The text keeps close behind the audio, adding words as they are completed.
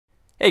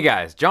Hey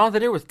guys,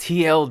 Jonathan here with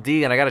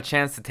TLD, and I got a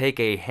chance to take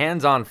a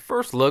hands-on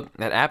first look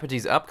at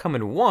Apogee's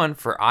upcoming One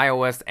for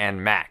iOS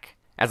and Mac.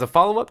 As a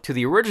follow-up to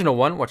the original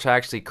one, which I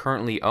actually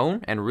currently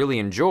own and really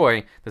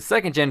enjoy, the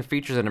second gen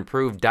features an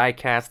improved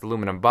die-cast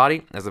aluminum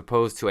body as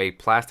opposed to a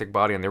plastic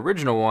body on the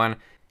original one,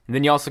 and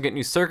then you also get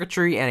new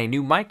circuitry and a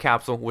new mic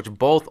capsule, which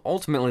both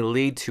ultimately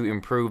lead to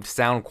improved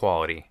sound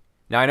quality.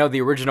 Now I know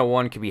the original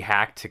one could be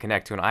hacked to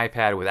connect to an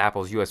iPad with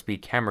Apple's USB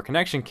camera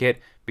connection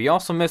kit, but you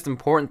also missed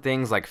important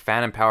things like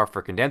phantom power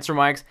for condenser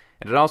mics,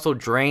 and it also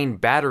drained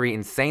battery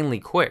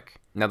insanely quick.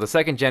 Now the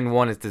second gen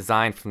one is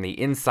designed from the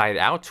inside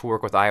out to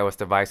work with iOS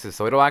devices,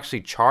 so it'll actually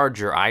charge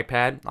your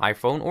iPad,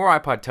 iPhone, or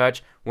iPod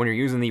Touch when you're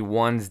using the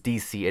One's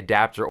DC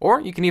adapter,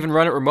 or you can even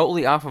run it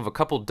remotely off of a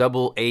couple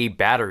AA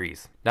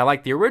batteries. Now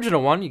like the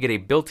original one, you get a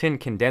built-in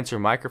condenser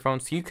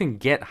microphone, so you can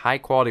get high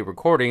quality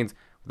recordings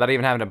without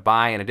even having to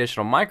buy an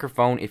additional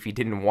microphone if you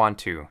didn't want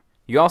to.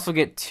 You also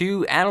get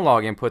two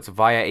analog inputs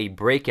via a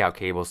breakout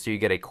cable, so you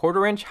get a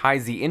 1/4 inch high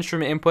Z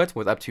instrument input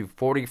with up to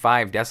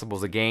 45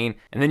 decibels of gain,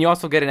 and then you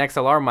also get an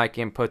XLR mic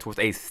input with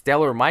a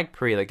stellar mic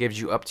pre that gives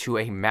you up to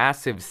a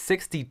massive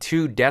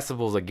 62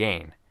 decibels of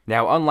gain.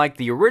 Now, unlike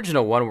the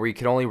original one where you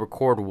could only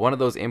record one of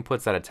those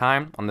inputs at a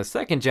time, on the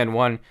second gen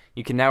one,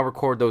 you can now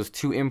record those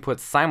two inputs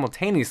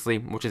simultaneously,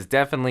 which is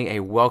definitely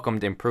a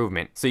welcomed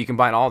improvement. So you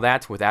combine all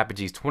that with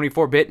Apogee's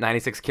 24-bit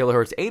 96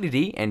 kHz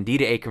A/D and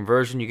D/A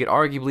conversion, you get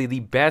arguably the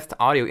best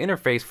audio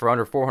interface for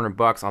under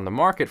 $400 on the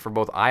market for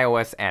both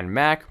iOS and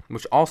Mac,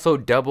 which also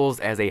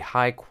doubles as a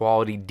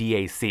high-quality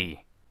DAC.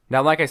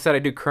 Now, like I said, I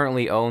do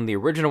currently own the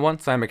original one,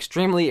 so I'm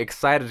extremely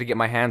excited to get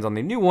my hands on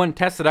the new one,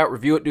 test it out,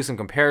 review it, do some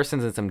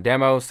comparisons and some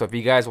demos. So if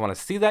you guys want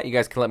to see that, you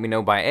guys can let me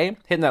know by A,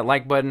 hitting that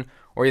like button,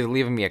 or either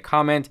leaving me a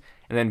comment,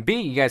 and then B,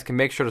 you guys can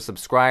make sure to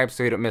subscribe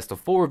so you don't miss the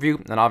full review,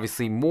 and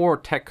obviously more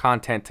tech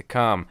content to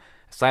come.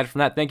 Aside from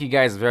that, thank you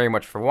guys very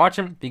much for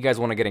watching. If you guys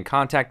want to get in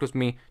contact with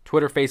me,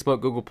 Twitter,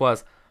 Facebook, Google+,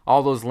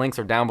 all those links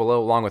are down below,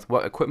 along with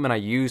what equipment I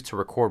use to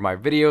record my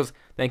videos.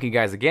 Thank you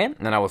guys again,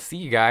 and I will see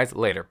you guys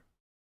later.